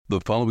The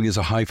following is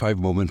a high-five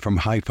moment from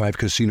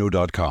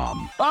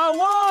highfivecasino.com. I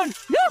won!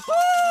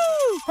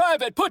 Yahoo!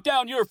 Private, put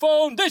down your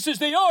phone. This is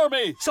the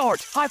Army.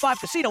 Sarge, High Five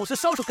Casino is a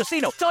social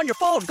casino. It's on your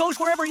phone. Goes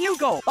wherever you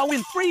go. I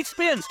win free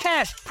spins,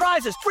 cash,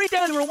 prizes, free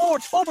daily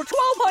rewards, over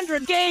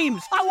 1,200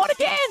 games. I won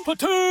again.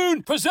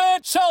 Platoon,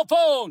 present cell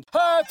phone.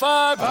 High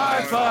Five.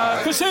 High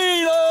Five.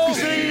 Casino.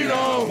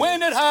 Casino.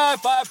 Win at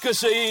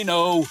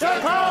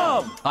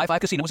highfivecasino.com. High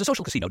Five Casino is a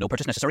social casino. No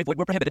purchase necessary. Void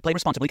where prohibited. Play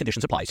responsibly.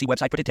 Conditions apply. See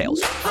website for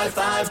details. High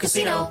Five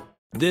Casino.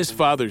 This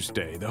Father's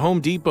Day, the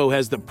Home Depot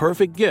has the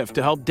perfect gift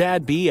to help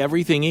Dad be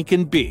everything he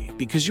can be,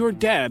 because your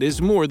dad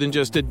is more than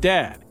just a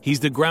dad. He's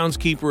the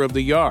groundskeeper of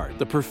the yard,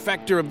 the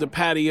perfecter of the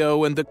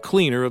patio, and the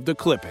cleaner of the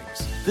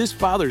clippings. This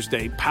Father's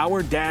Day,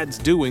 power Dad's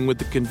doing with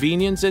the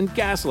convenience and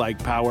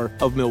gas-like power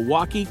of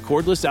Milwaukee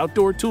cordless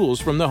outdoor tools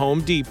from the Home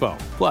Depot.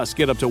 Plus,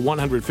 get up to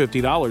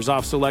 $150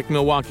 off select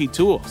Milwaukee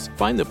tools.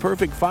 Find the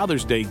perfect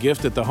Father's Day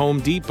gift at the Home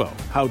Depot.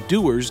 How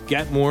doers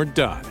get more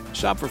done.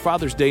 Shop for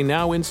Father's Day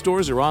now in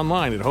stores or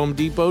online at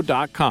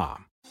homedepot.com.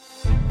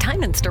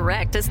 Diamonds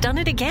Direct has done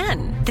it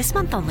again. This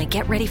month only,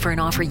 get ready for an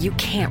offer you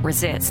can't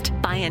resist.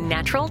 Buy a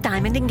natural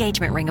diamond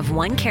engagement ring of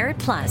 1 carat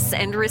plus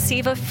and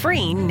receive a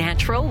free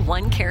natural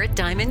 1 carat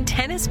diamond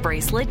tennis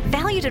bracelet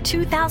valued at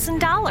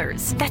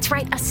 $2,000. That's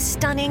right, a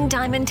stunning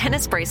diamond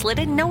tennis bracelet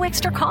at no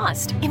extra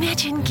cost.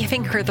 Imagine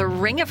giving her the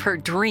ring of her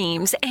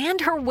dreams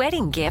and her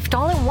wedding gift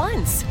all at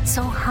once.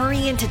 So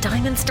hurry into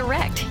Diamonds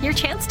Direct. Your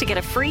chance to get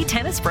a free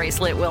tennis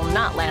bracelet will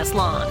not last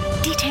long.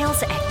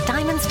 Details at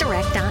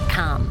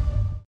diamondsdirect.com.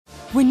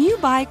 When you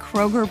buy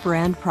Kroger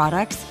brand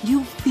products,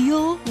 you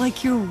feel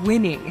like you're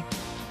winning.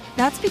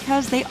 That's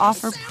because they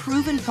offer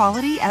proven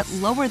quality at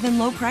lower than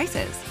low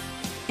prices.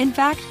 In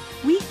fact,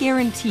 we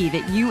guarantee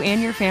that you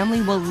and your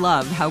family will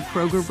love how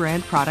Kroger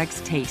brand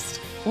products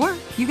taste, or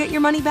you get your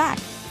money back.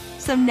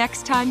 So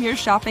next time you're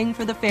shopping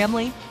for the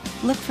family,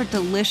 look for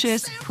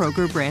delicious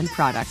Kroger brand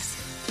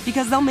products,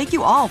 because they'll make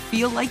you all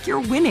feel like you're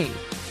winning.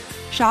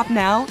 Shop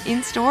now,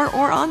 in-store,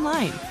 or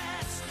online.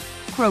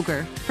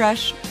 Kroger,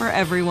 fresh for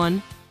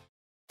everyone.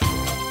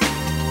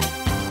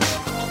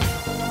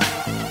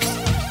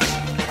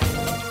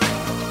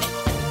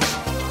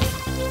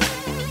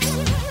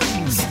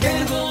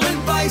 Scandal and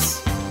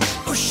vice,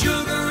 or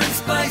sugar and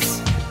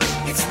spice.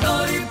 It's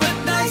naughty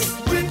but nice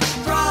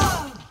with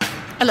Rob.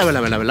 Hello,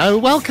 hello, hello, hello.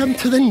 Welcome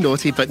to the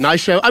Naughty But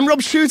Nice Show. I'm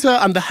Rob Shooter.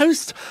 I'm the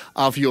host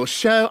of your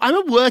show. I'm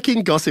a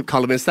working gossip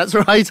columnist. That's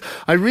right.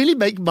 I really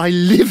make my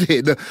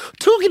living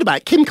talking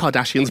about Kim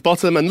Kardashian's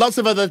bottom and lots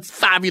of other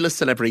fabulous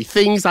celebrity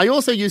things. I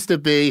also used to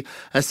be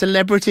a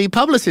celebrity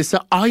publicist,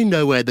 so I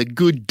know where the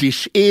good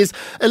dish is.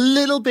 A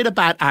little bit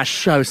about our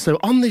show. So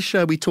on this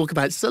show, we talk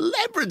about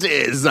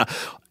celebrities.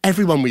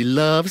 Everyone we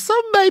love,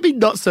 some maybe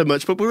not so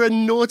much, but we're a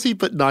naughty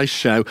but nice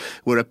show.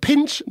 We're a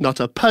pinch, not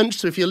a punch.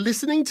 So if you're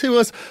listening to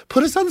us,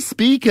 put us on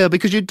speaker,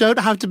 because you don't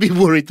have to be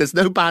worried. There's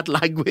no bad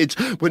language.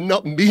 We're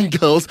not mean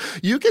girls.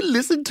 You can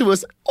listen to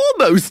us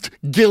almost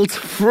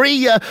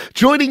guilt-free.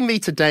 Joining me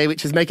today,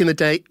 which is making the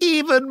day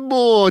even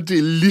more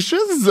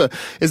delicious,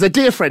 is a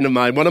dear friend of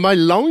mine, one of my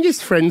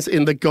longest friends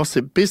in the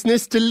gossip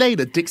business,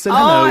 Delana Dixon.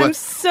 Hello. Oh, I'm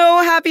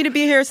so happy to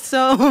be here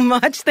so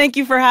much. Thank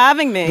you for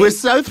having me. We're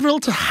so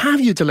thrilled to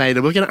have you,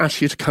 Delana. We're going to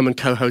ask you to come and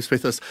co-host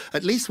with us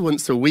at least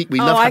once a week. We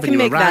love having you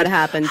around. I can make that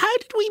happen. How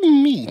did we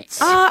meet?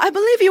 I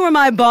believe you were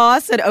my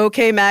boss at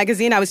OK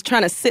Magazine. I was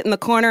trying to sit in the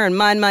corner and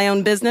mind my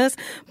own business,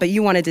 but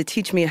you wanted to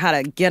teach me how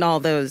to get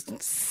all those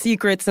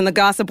secrets in the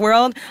gossip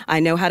world. I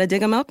know how to dig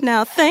them up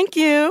now. Thank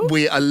you.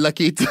 We are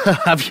lucky to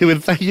have you,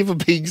 and thank you for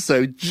being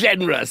so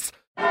generous.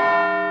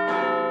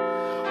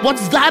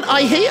 What's that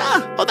I hear?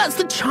 Oh, that's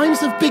the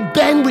chimes of Big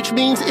Ben, which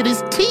means it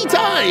is tea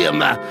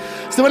time.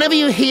 So whenever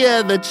you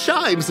hear the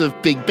chimes of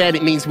Big Ben,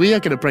 it means we are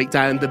going to break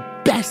down the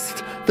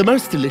best, the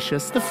most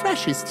delicious, the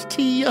freshest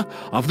tea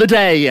of the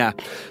day.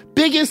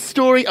 Biggest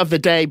story of the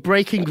day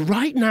breaking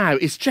right now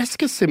is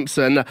Jessica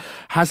Simpson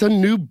has a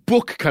new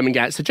book coming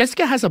out. So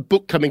Jessica has a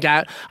book coming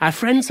out. Our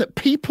friends at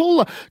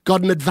People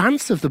got an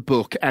advance of the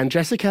book, and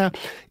Jessica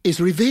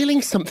is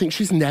revealing something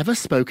she's never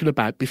spoken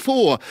about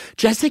before.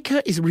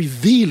 Jessica is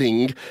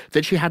revealing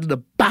that she had a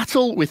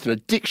battle with an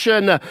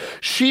addiction.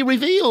 She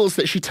reveals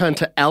that she turned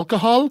to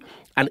alcohol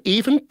and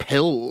even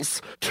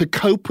pills to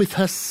cope with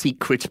her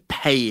secret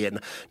pain.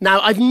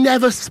 Now, I've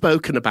never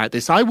spoken about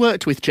this. I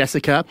worked with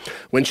Jessica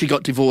when she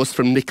got divorced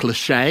from Nick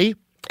Lachey.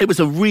 It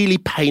was a really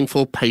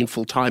painful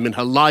time in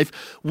her life.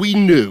 We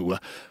knew.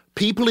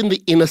 People in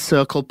the inner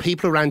circle,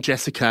 people around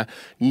Jessica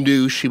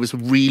knew she was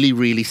really,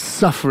 really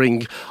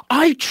suffering.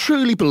 I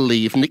truly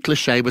believe Nick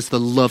Lachey was the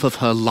love of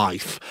her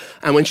life.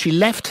 And when she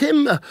left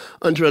him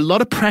under a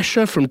lot of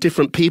pressure from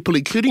different people,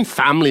 including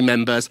family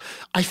members,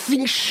 I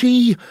think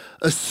she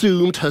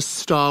assumed her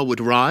star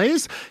would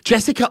rise.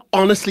 Jessica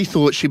honestly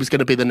thought she was going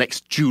to be the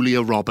next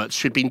Julia Roberts.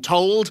 She'd been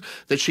told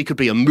that she could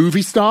be a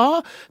movie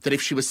star, that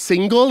if she was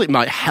single, it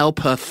might help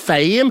her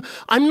fame.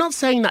 I'm not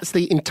saying that's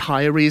the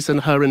entire reason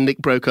her and Nick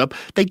broke up.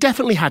 They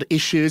definitely had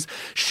issues.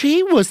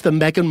 She was the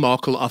Meghan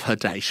Markle of her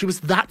day. She was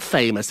that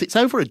famous. It's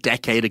over a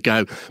decade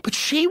ago, but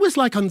she was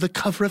like on the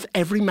cover of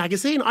every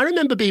magazine. I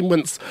remember being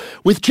once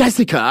with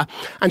Jessica,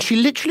 and she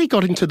literally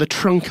got into the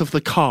trunk of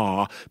the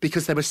car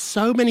because there were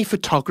so many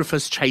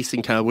photographers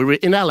chasing her. We were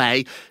in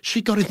LA.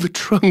 She got in the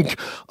trunk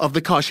of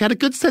the car. She had a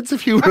good sense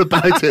of humor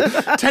about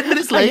it. 10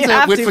 minutes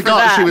later, we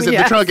forgot she was in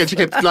the trunk, and she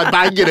kept like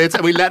banging it,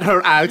 and we let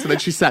her out, and then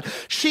she sat.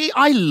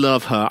 I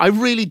love her. I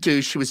really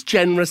do. She was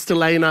generous to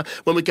Lena.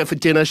 When we go for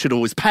dinner, she'd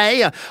always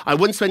pay. I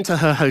once went to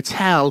her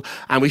hotel,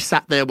 and we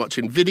sat there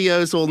watching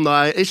videos all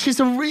night. She's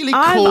a really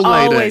cool lady.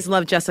 I've always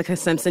loved Jessica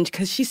Simpson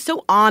because she's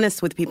so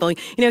honest with people. You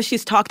know,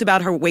 she's talked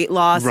about her weight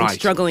loss and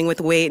struggling with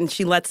weight, and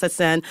she lets us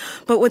in.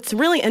 But what's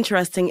really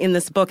interesting in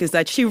this book is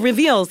that she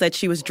reveals that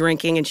she was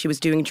drinking and she was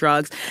doing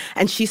drugs,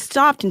 and she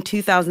stopped in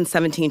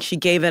 2017. She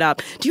gave it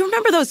up. Do you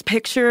remember those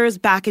pictures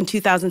back in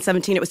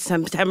 2017? It was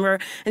September,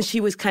 and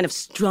she was kind of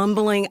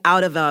stumbling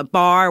out of a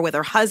bar with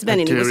her husband,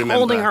 and he was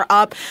holding her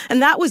up.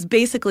 And that was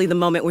basically the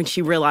moment when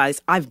she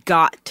realized, I've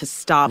got to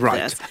stop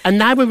this. And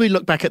now when we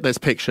look back at those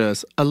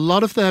pictures, a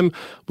lot of them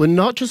were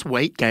not just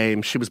weight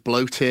gain. She was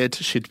bloated.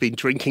 She'd been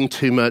drinking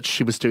too much.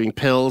 She was doing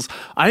pills.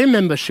 I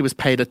remember she was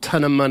paid a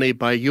ton of money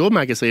by your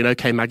magazine,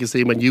 OK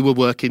Magazine, when you were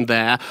working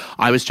there.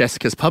 I was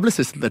Jessica's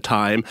publicist at the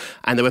time,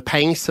 and they were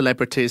paying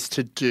celebrities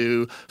to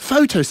do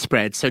photo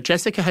spreads. So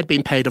Jessica had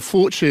been paid a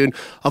fortune,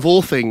 of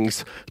all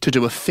things, to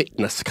do a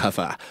fitness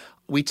cover.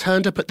 We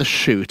turned up at the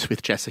shoot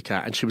with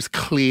Jessica, and she was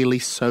clearly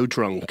so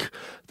drunk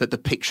that the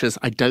pictures,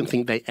 I don't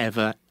think they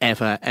ever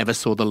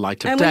saw the light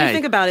of day. And when you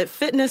think about it,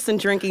 fitness and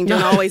drinking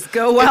don't always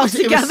go well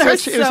together.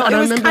 It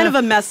was kind of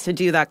a mess to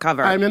do that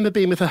cover. I remember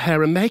being with her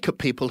hair and makeup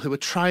people who were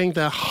trying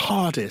their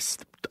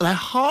hardest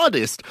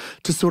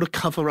to sort of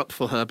cover up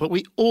for her, but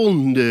we all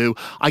knew.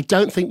 I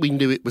don't think we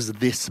knew it was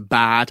this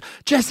bad.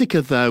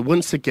 Jessica, though,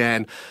 once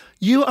again,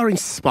 you are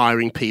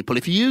inspiring people.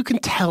 If you can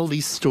tell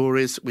these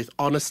stories with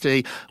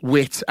honesty,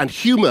 wit, and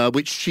humour,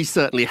 which she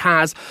certainly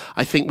has,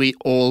 I think we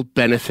all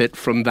benefit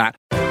from that.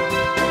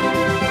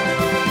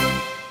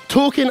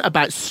 Talking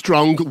about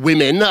strong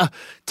women,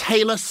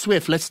 Taylor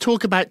Swift. Let's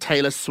talk about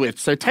Taylor Swift.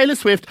 So Taylor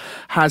Swift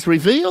has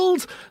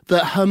revealed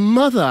that her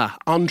mother,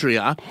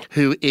 Andrea,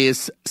 who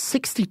is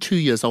 62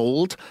 years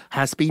old,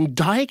 has been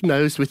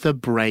diagnosed with a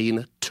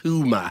brain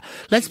tumour.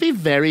 Let's be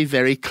very,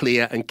 very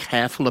clear and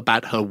careful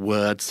about her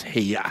words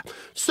here.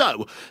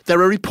 So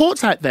there are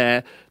reports out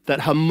there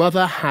that her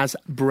mother has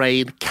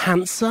brain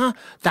cancer.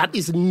 That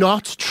is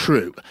not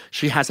true.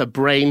 She has a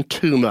brain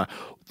tumour.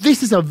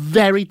 This is a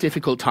very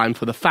difficult time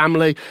for the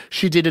family.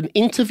 She did an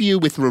interview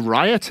with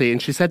Variety,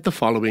 and she said the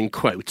following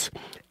quote,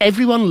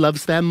 "Everyone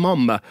loves their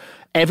mom.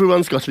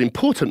 Everyone's got an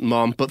important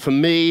mom, but for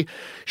me,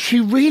 she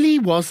really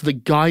was the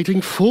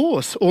guiding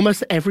force.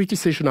 Almost every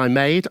decision I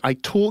made, I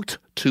talked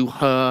to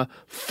her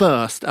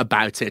first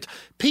about it."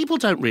 People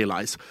don't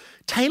realise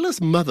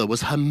Taylor's mother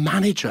was her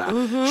manager.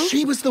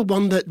 She was the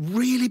one that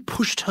really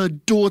pushed her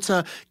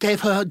daughter,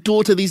 gave her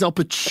daughter these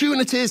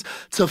opportunities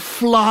to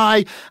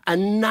fly.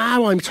 And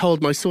now I'm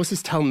told, my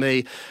sources tell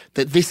me,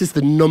 that this is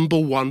the number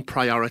one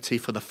priority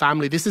for the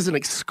family. This is an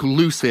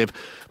exclusive.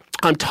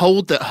 I'm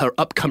told that her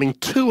upcoming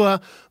tour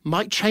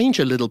might change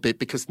a little bit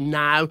because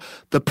now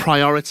the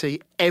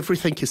priority,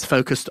 everything is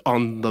focused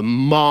on the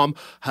mom,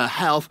 her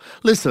health.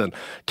 Listen,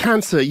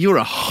 cancer, you're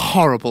a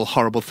horrible,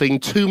 horrible thing.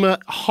 Tumor,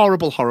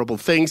 horrible, horrible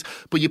things.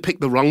 But you picked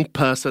the wrong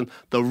person,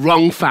 the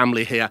wrong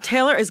family here.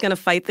 Taylor is going to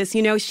fight this.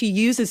 You know, she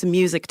uses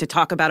music to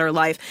talk about her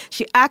life.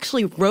 She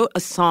actually wrote a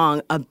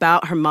song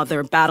about her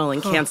mother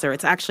battling cancer.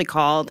 It's actually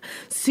called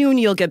Soon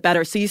You'll Get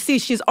Better. So you see,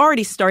 she's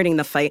already starting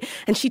the fight.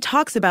 And she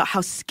talks about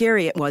how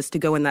scary it was to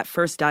go in that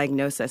first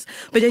diagnosis.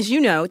 But as you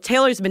know,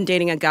 Taylor's been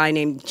dating a guy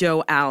named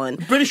Joe Allen.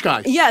 British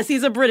guy. Yes,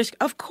 he's a British.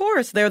 Of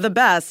course, they're the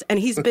best. And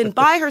he's been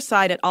by her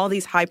side at all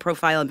these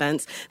high-profile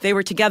events. They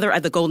were together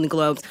at the Golden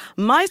Globes.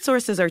 My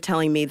sources are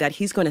telling me that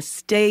he's going to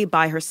stay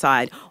by her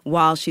side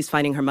while she's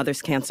fighting her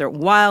mother's cancer,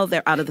 while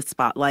they're out of the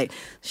spotlight.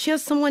 She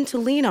has someone to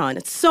lean on.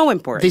 It's so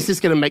important. This is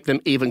going to make them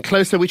even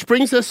closer, which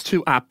brings us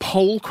to our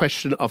poll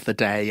question of the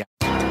day.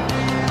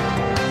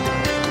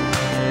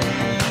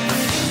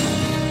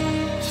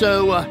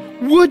 So,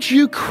 would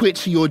you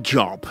quit your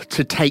job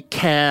to take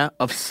care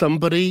of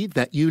somebody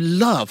that you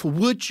love?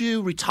 Would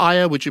you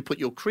retire? Would you put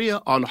your career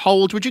on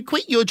hold? Would you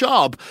quit your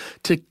job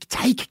to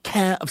take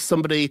care of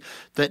somebody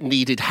that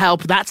needed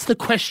help? That's the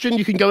question.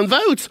 You can go and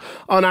vote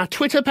on our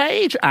Twitter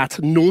page at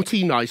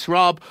Naughty Nice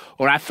Rob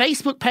or our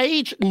Facebook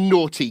page,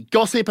 Naughty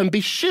Gossip. And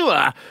be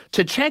sure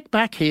to check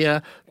back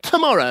here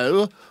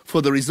tomorrow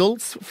for the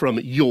results from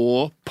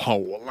your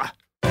poll.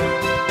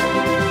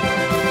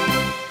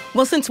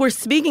 Well, since we're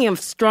speaking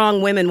of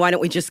strong women, why don't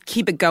we just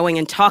keep it going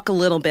and talk a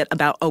little bit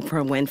about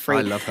Oprah Winfrey?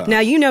 I love her. Now,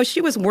 you know, she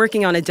was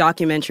working on a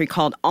documentary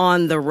called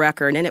On the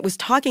Record, and it was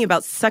talking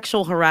about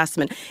sexual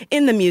harassment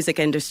in the music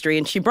industry.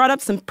 And she brought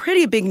up some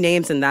pretty big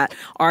names in that.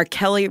 R.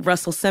 Kelly,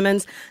 Russell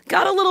Simmons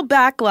got a little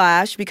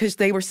backlash because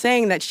they were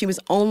saying that she was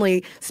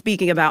only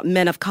speaking about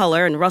men of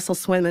color, and Russell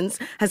Simmons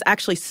has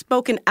actually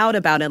spoken out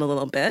about it a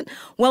little bit.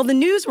 Well, the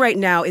news right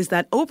now is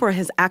that Oprah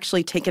has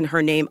actually taken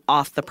her name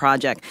off the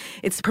project.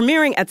 It's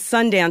premiering at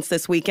Sundance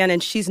this weekend,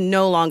 and she's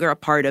no longer a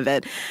part of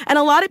it. And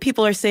a lot of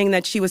people are saying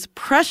that she was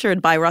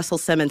pressured by Russell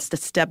Simmons to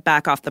step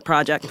back off the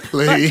project.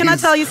 Please. But can I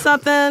tell you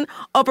something?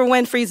 Oprah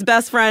Winfrey's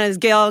best friend is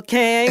Gayle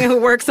King,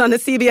 who works on the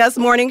CBS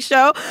Morning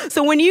Show.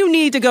 So when you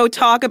need to go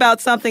talk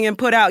about something and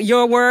put out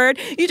your word,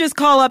 you just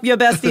call up your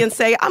bestie and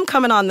say, I'm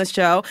coming on the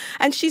show.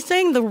 And she's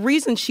saying the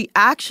reason she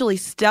actually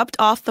stepped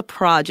off the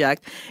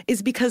project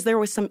is because there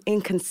was some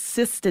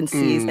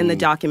inconsistencies in the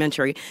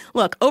documentary.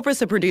 Look,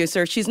 Oprah's a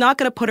producer. She's not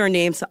going to put her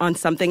name on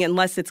something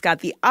unless it's got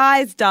the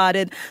I's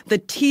dotted, the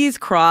T's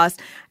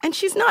crossed, and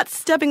she's not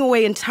stepping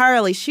away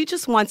entirely. She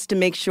just wants to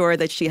make sure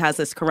that she has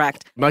this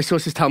correct. My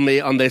sources tell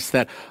me on this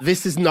that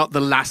this is not the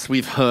last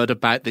we've heard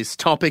about this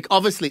topic.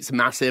 Obviously, it's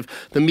massive.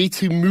 The Me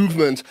Too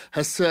movement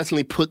has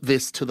certainly put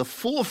this to the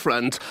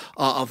forefront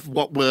of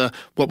what we're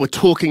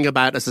talking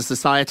about as a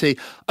society.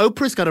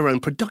 Oprah's got her own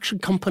production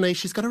company.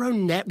 She's got her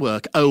own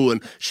network, Owen.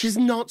 She's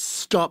not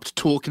stopped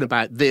talking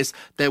about this.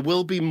 There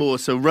will be more.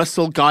 So,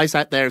 Russell, guys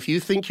out there, if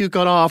you think you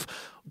got off,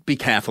 be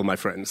careful, my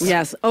friends.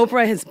 Yes,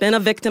 Oprah has been a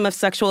victim of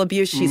sexual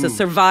abuse. She's a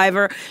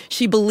survivor.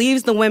 She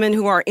believes the women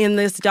who are in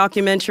this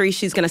documentary.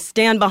 She's going to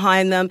stand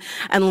behind them.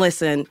 And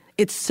listen,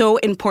 it's so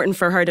important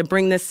for her to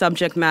bring this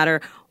subject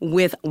matter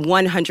with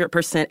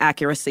 100%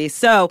 accuracy.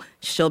 So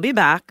she'll be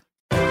back.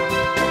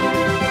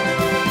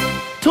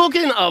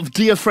 Talking of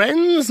dear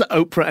friends,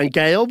 Oprah and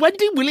Gayle,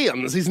 Wendy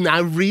Williams is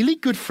now really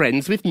good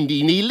friends with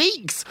Nene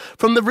Leakes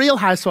from The Real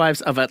Housewives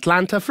of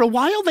Atlanta. For a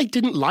while, they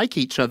didn't like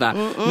each other.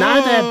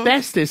 Now they're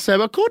besties.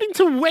 So according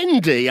to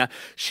Wendy,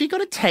 she got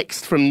a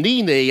text from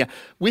Nene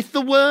with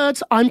the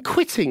words, I'm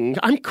quitting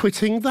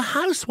the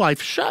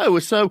Housewife show.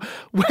 So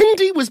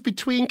Wendy was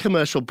between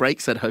commercial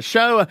breaks at her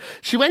show.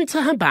 She went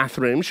to her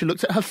bathroom, she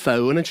looked at her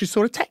phone, and she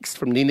saw a text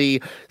from Nene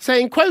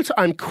saying, quote,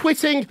 I'm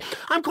quitting.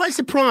 I'm quite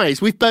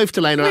surprised. We've both,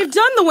 Delana. We've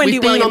done the Wendy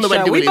Williams show. We've been on the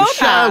Wendy Williams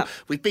show.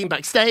 Have. We've been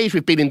backstage.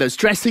 We've been in those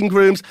dressing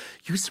rooms.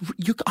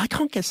 I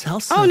can't get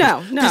salsa. Oh,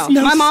 no.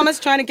 My mama's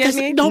trying to get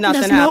me.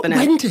 Nothing happening.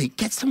 Wendy,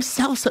 get some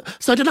salsa.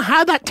 So I don't know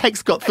how that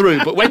text got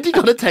through, but Wendy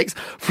got a text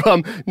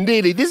from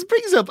Nene. This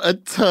brings up a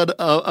ton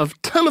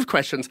of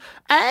questions.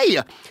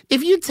 A,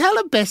 if you tell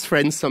a best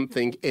friend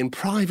something in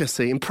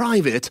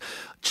private,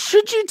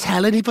 should you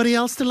tell anybody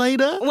else to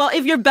later? Well,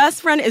 if your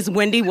best friend is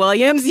Wendy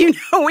Williams, you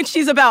know when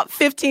she's about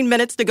 15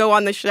 minutes to go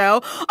on the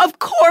show, of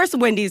course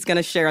Wendy's going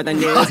to share the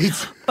news.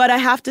 Right. But I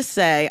have to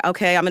say,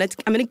 okay, I'm going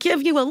to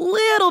give you a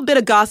little bit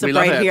of gossip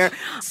right here.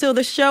 So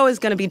the show is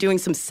going to be doing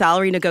some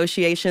salary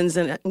negotiations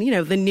in,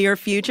 the near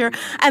future.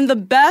 And the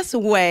best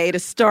way to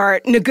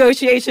start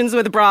negotiations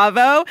with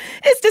Bravo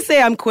is to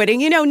say I'm quitting.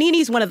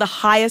 Nene's one of the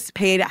highest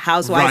paid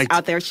housewives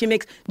out there. She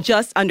makes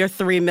just under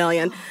 $3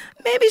 million.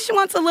 Maybe she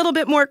wants a little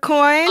bit more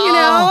coin,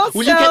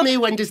 Will you get me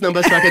Wendy's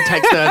number so I can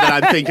text her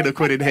that I'm thinking of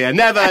quitting here?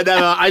 Never.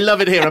 I love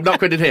it here. I'm not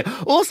quitting here.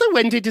 Also,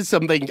 Wendy did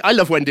something. I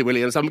love Wendy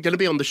Williams. I'm going to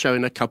be on the show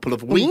in a couple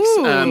of weeks.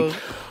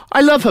 I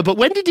love her, but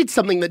Wendy did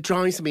something that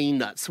drives me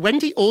nuts.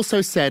 Wendy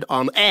also said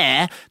on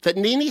air that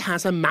Nene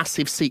has a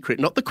massive secret,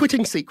 not the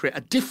quitting secret,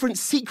 a different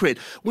secret.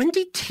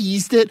 Wendy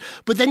teased it,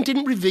 but then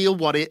didn't reveal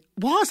what it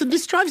was, and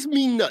this drives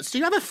me nuts. Do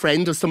you have a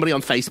friend or somebody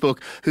on Facebook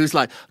who's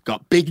like,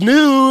 got big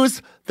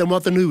news? Then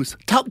what the news?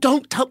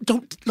 Don't,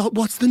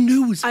 what's the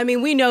news? I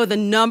mean, we know the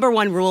number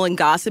one rule in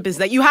gossip is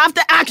that you have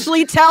to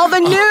actually tell the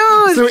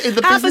news. So in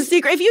the have a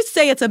secret. If you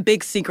say it's a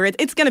big secret,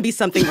 it's going to be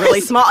something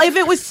really small. If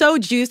it was so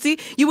juicy,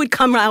 you would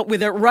come out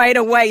with it right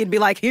away. You'd be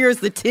like, here's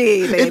the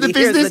tea, baby. In the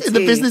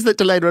business that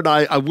Delana and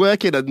I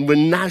work in, and we're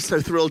now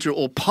so thrilled you're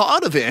all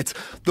part of it,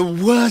 the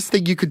worst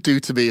thing you could do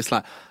to me is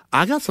like,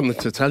 I got something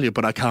to tell you,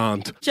 but I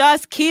can't.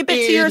 Just keep it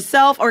to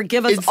yourself or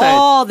give us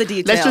all the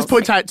details. Let's just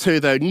point out, too,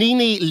 though,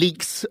 Nene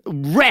Leakes'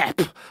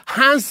 rep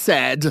has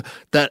said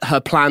that her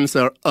plans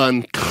are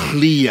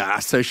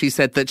unclear. So she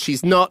said that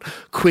she's not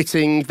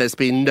quitting. There's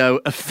been no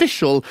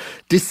official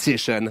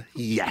decision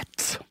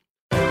yet.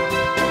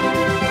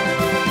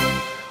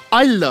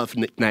 I love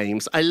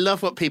nicknames. I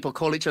love what people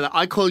call each other.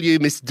 I call you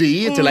Miss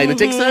D, Delana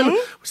Dixon.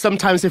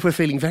 Sometimes if we're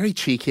feeling very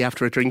cheeky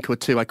after a drink or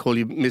two, I call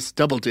you Miss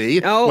Double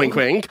D. Wink,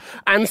 wink.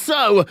 And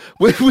so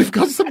we've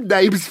got some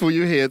names for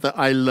you here that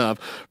I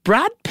love.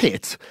 Brad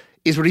Pitt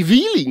is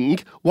revealing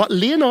what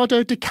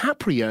Leonardo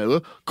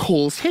DiCaprio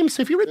calls him.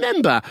 So if you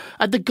remember,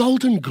 at the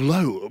Golden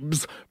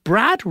Globes,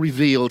 Brad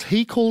revealed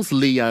he calls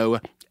Leo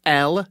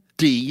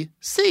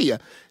LDC.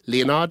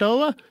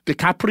 Leonardo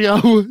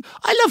DiCaprio.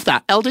 I love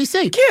that.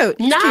 LDC. Cute.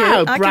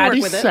 Now, cute. Brad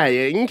is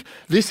saying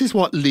this is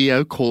what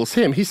Leo calls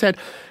him. He said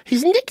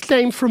his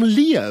nickname from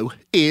Leo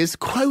is,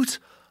 quote,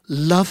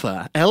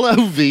 Lover.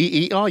 Lover.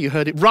 You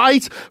heard it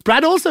right.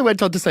 Brad also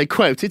went on to say,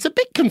 quote, "It's a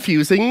bit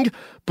confusing,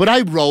 but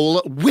I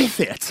roll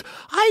with it."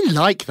 I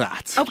like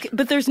that. Okay,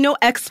 but there's no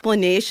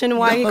explanation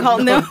why you call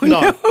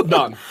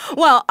None.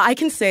 Well, I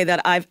can say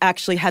that I've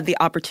actually had the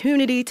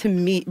opportunity to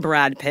meet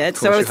Brad Pitt.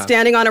 So I was you have.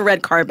 standing on a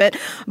red carpet,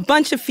 a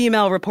bunch of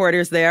female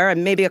reporters there,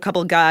 and maybe a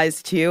couple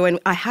guys too. And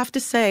I have to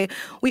say,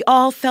 we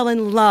all fell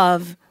in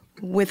love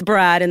with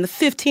Brad in the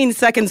 15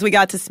 seconds we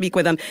got to speak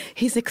with him.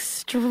 He's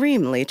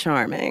extremely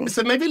charming.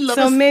 So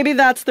maybe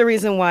that's the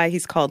reason why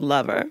he's called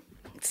Lover.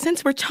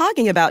 Since we're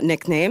talking about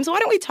nicknames, why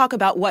don't we talk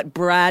about what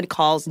Brad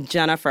calls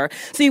Jennifer?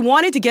 So he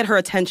wanted to get her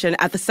attention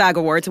at the SAG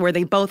Awards, where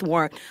they both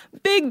wore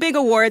big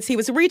awards. He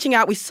was reaching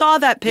out. We saw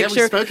that picture.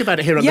 Yeah, we spoke about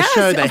it here on the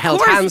show. They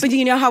held hands. But do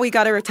you know how he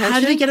got her attention? How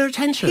did he get her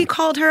attention? He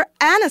called her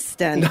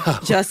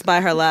Aniston, just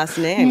by her last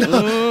name.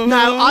 No.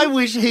 Now, I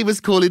wish he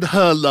was calling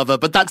her Lover,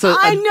 but that's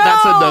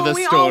another story.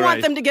 We all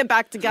want them to get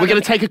back together. We're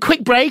going to take a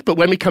quick break, but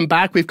when we come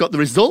back, we've got the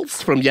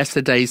results from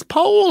yesterday's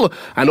poll,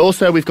 and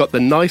also we've got the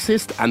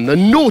nicest and the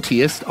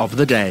naughtiest of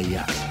the day.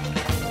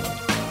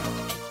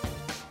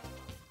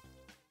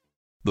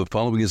 The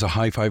following is a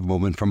high-five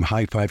moment from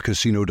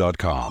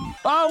highfivecasino.com.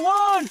 I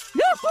won!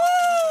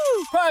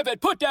 Yahoo!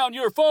 Private, put down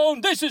your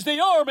phone. This is the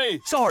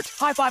Army. Sarge,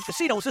 High Five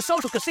Casino is a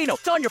social casino.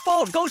 It's on your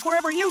phone, goes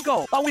wherever you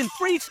go. I win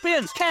free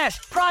spins, cash,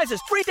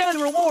 prizes, free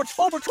daily rewards,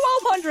 over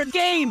 1,200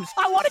 games.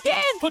 I won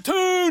again.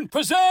 Platoon,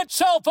 present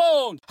cell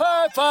phone.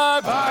 High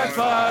Five. High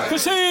Five.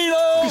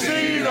 Casino.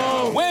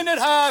 Win at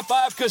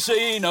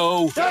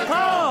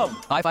highfivecasino.com.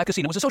 High Five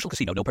Casino is a social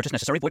casino. No purchase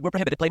necessary. Void where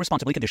prohibited. Play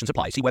responsibly. Conditions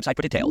apply. See website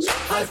for details.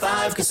 High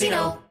Five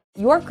Casino.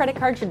 Your credit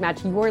card should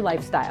match your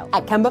lifestyle.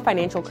 At Kemba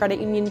Financial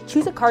Credit Union,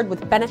 choose a card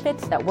with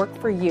benefits that work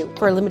for you.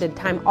 For a limited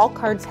time, all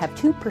cards have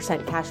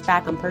 2% cash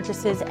back on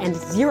purchases and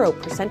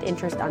 0%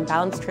 interest on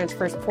balance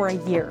transfers for a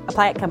year.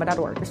 Apply at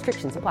Kemba.org.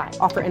 Restrictions apply.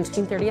 Offer ends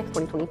June 30th,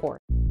 2024.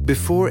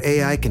 Before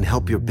AI can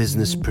help your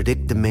business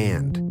predict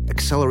demand,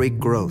 accelerate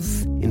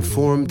growth,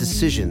 inform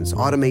decisions,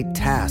 automate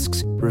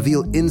tasks,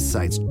 reveal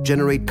insights,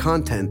 generate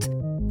content,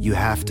 you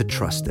have to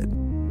trust it.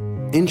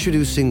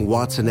 Introducing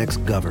Watson X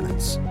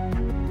Governance,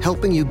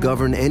 helping you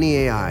govern any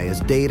AI as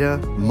data,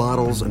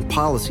 models, and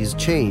policies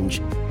change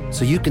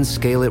so you can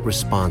scale it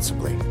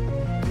responsibly.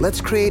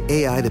 Let's create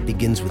AI that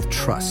begins with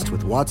trust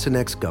with Watson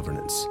X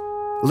Governance.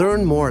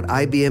 Learn more at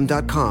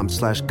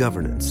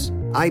ibm.com/governance.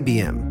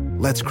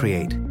 IBM. Let's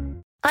create.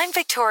 I'm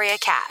Victoria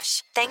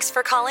Cash. Thanks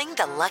for calling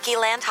the Lucky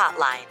Land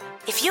Hotline.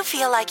 If you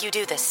feel like you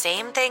do the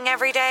same thing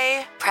every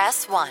day,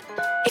 press 1.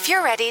 If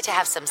you're ready to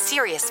have some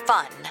serious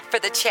fun for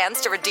the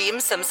chance to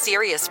redeem some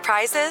serious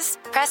prizes,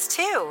 press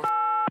 2.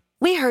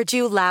 We heard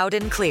you loud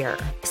and clear.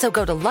 So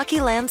go to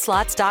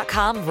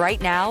LuckyLandSlots.com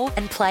right now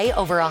and play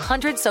over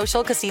 100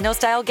 social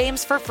casino-style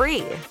games for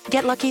free.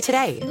 Get lucky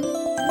today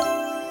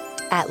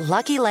at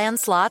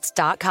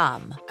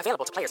LuckyLandSlots.com.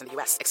 Available to players in the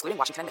U.S., excluding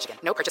Washington and Michigan.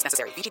 No purchase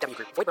necessary. VGW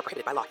Group. Void where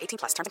prohibited by law. 18+.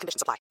 Terms and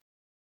conditions apply.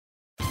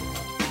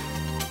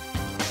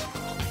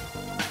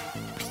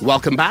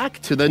 Welcome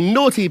back to the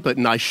Naughty But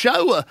Nice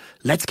Show.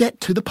 Let's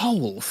get to the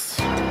polls.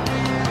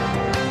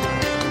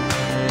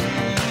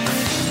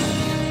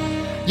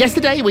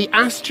 Yesterday, we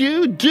asked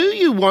you, do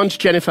you want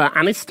Jennifer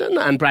Aniston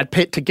and Brad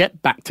Pitt to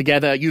get back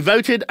together? You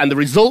voted, and the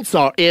results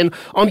are in.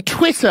 On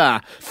Twitter,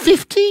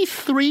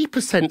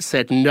 53%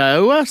 said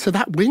no, so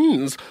that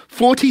wins.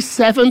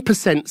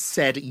 47%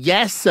 said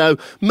yes, so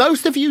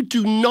most of you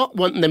do not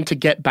want them to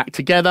get back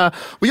together.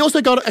 We also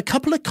got a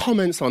couple of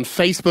comments on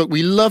Facebook.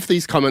 We love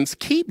these comments.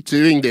 Keep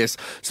doing this.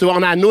 So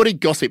on our Naughty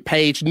Gossip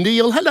page,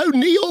 Neil, hello,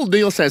 Neil.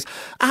 Neil says,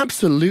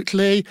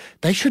 absolutely,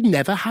 they should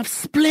never have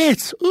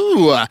split.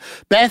 Ooh,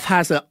 Beth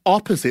has an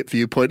opposite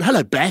viewpoint.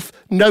 Hello, Beth.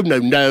 No.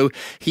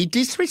 He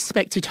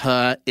disrespected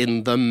her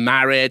in the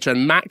marriage.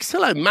 And Max,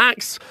 hello,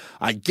 Max.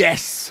 I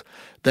guess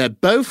they're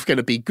both going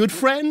to be good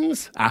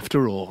friends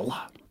after all.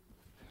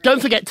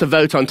 Don't forget to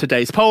vote on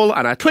today's poll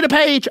on our Twitter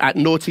page at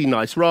Naughty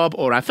Nice Rob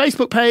or our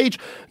Facebook page,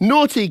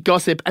 Naughty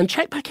Gossip, and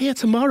check back here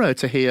tomorrow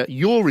to hear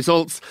your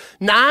results.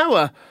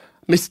 Now,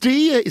 Miss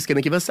D is going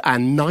to give us our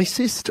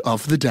nicest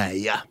of the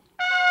day.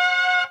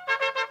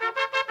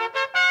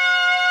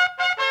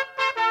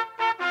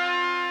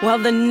 Well,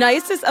 the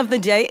nicest of the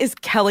day is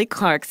Kelly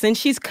Clarkson.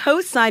 She's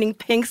co-signing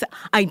Pink's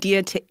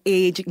idea to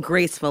age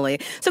gracefully.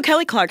 So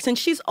Kelly Clarkson,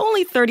 she's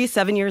only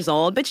 37 years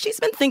old, but she's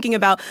been thinking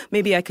about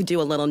maybe I could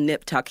do a little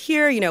nip tuck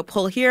here,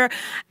 pull here.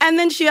 And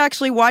then she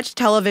actually watched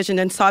television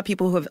and saw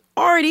people who have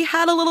already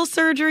had a little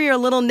surgery or a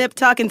little nip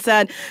tuck and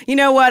said, you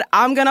know what,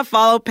 I'm going to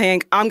follow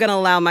Pink. I'm going to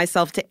allow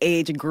myself to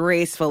age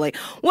gracefully.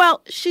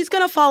 Well, she's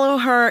going to follow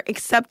her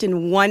except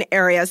in one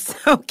area.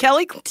 So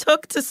Kelly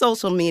took to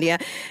social media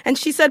and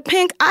she said,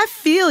 Pink, I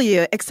feel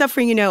you, except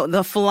for,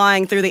 the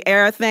flying through the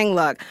air thing.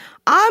 Look,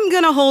 I'm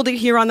going to hold it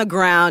here on the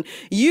ground.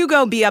 You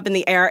go be up in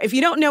the air. If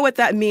you don't know what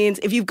that means,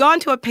 if you've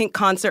gone to a Pink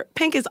concert,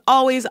 Pink is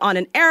always on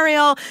an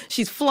aerial.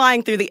 She's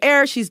flying through the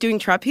air. She's doing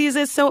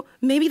trapezes. So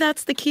maybe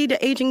that's the key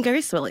to aging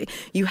gracefully.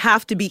 You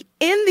have to be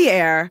in the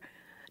air,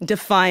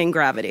 defying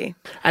gravity.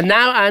 And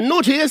now our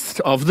naughtiest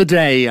of the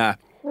day.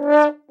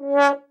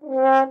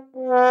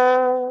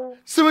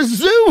 So a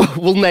zoo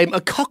will name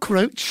a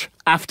cockroach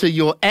after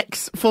your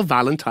ex for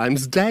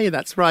Valentine's Day.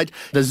 That's right.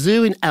 The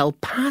zoo in El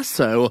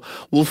Paso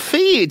will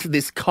feed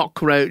this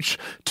cockroach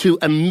to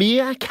a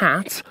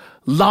meerkat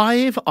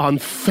live on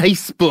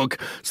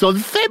Facebook. So on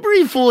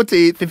February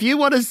 14th, if you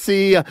want to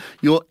see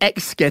your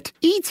ex get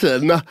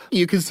eaten,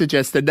 you can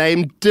suggest a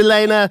name.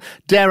 Delana,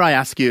 dare I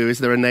ask you, is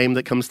there a name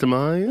that comes to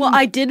mind? Well,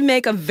 I did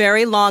make a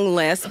very long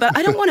list, but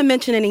I don't want to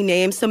mention any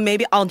names, so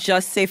maybe I'll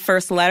just say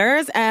first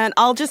letters, and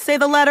I'll just say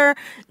the letter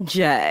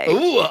J.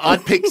 Ooh,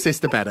 I'd pick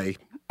Sister Betty.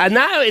 And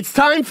now it's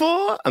time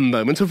for a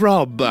moment of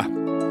Rob.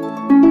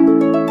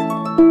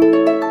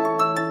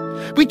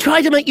 We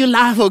try to make you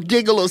laugh or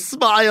giggle or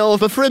smile,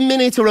 but for a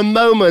minute or a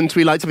moment,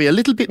 we like to be a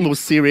little bit more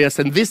serious,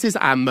 and this is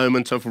our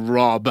moment of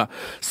Rob.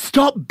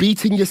 Stop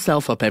beating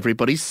yourself up,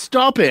 everybody.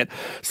 Stop it.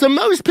 So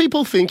most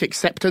people think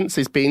acceptance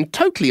is being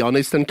totally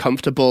honest and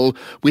comfortable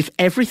with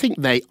everything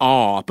they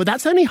are, but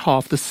that's only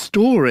half the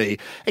story.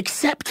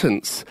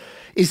 Acceptance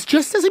is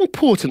just as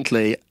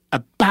importantly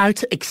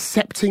about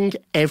accepting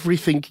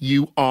everything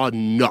you are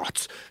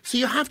not. So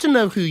you have to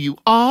know who you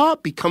are,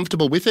 be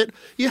comfortable with it.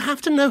 You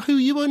have to know who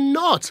you are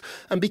not,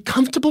 and be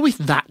comfortable with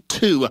that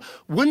too.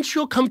 Once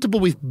you're comfortable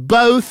with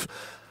both,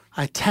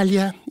 I tell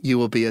you, you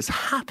will be as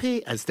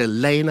happy as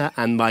Delana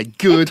and my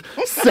good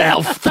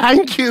self.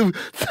 Thank you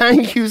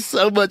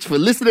so much for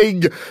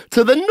listening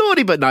to the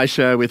Naughty But Nice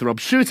Show with Rob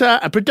Shuter,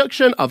 a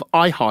production of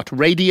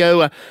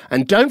iHeartRadio.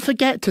 And don't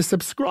forget to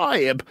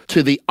subscribe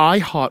to the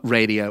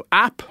iHeartRadio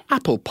app,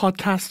 Apple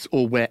Podcasts,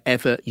 or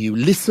wherever you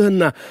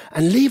listen,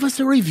 and leave us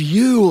a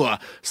review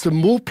so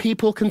more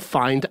people can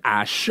find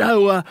our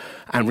show.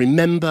 And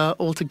remember,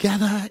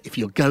 altogether, if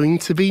you're going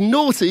to be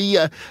naughty,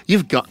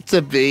 you've got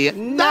to be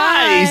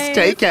nice.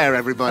 Take care,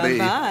 everybody.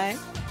 Bye-bye.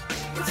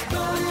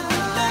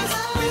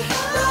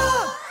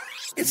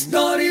 It's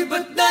Naughty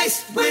But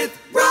Nice with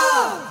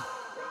Rob.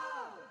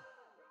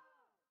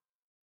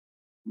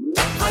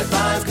 High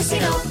Five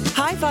Casino.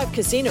 High Five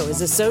Casino is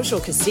a social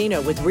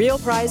casino with real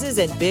prizes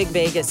and big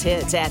Vegas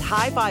hits at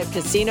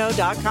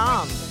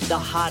highfivecasino.com. The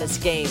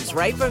hottest games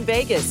right from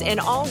Vegas, and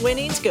all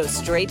winnings go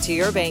straight to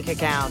your bank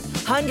account.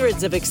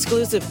 Hundreds of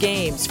exclusive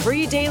games,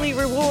 free daily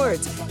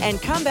rewards,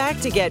 and come back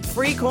to get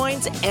free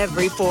coins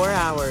every 4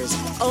 hours.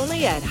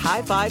 Only at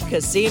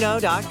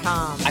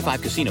highfivecasino.com. High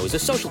Five Casino is a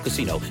social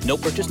casino. No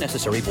purchase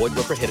necessary. Void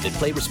where prohibited.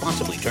 Play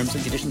responsibly. Terms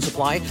and conditions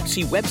apply.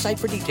 See website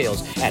for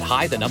details at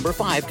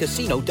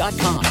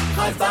high5casino.com.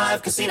 High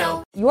Five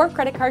Casino. Your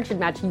credit card should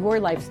match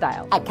your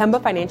lifestyle. At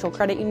Kemba Financial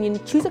Credit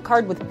Union, choose a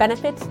card with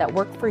benefits that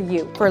work for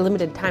you. For a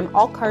limited time,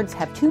 all cards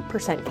have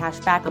 2% cash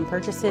back on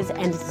purchases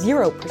and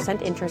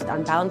 0% interest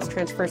on balance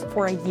transfers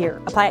for a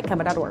year. Apply at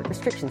Kemba.org.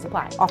 Restrictions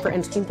apply. Offer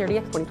ends June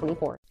 30th,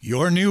 2024.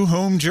 Your new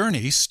home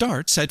journey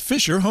starts at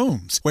Fisher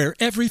Homes, where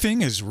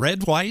everything is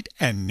red, white,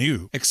 and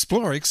new.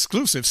 Explore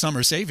exclusive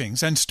summer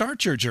savings and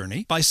start your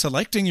journey by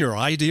selecting your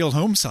ideal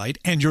home site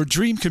and your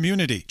dream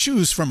community.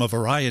 Choose from a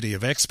variety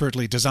of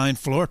expertly designed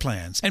floor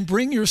plans and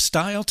bring your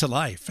style to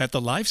life at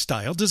the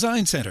Lifestyle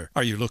Design Center.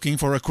 Are you looking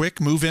for a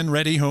quick move-in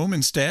ready home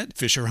instead?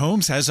 Fisher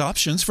Homes has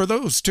options for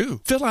those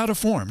too. Fill out a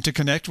form to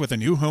connect with a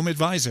new home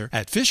advisor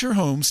at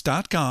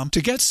fisherhomes.com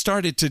to get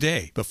started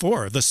today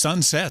before the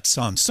sun sets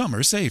on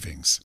summer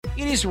savings.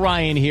 It is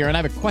Ryan here, and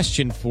I have a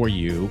question for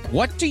you.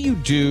 What do you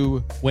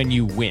do when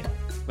you win?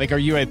 Like, are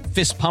you a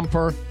fist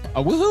pumper,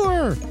 a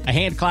woohooer, a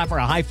hand clapper,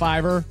 a high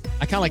fiver?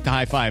 I kind of like the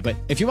high five, but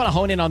if you want to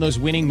hone in on those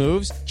winning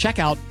moves, check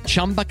out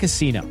Chumba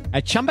Casino.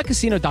 At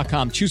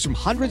ChumbaCasino.com, choose from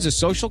hundreds of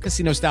social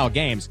casino-style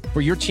games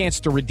for your chance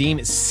to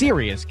redeem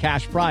serious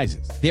cash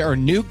prizes. There are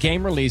new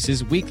game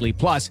releases weekly,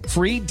 plus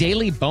free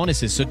daily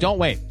bonuses. So don't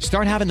wait.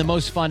 Start having the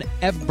most fun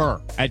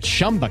ever at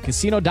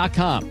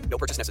ChumbaCasino.com. No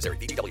purchase necessary.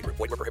 VGW Group.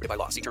 Void where prohibited by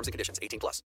law. See terms and conditions. 18+.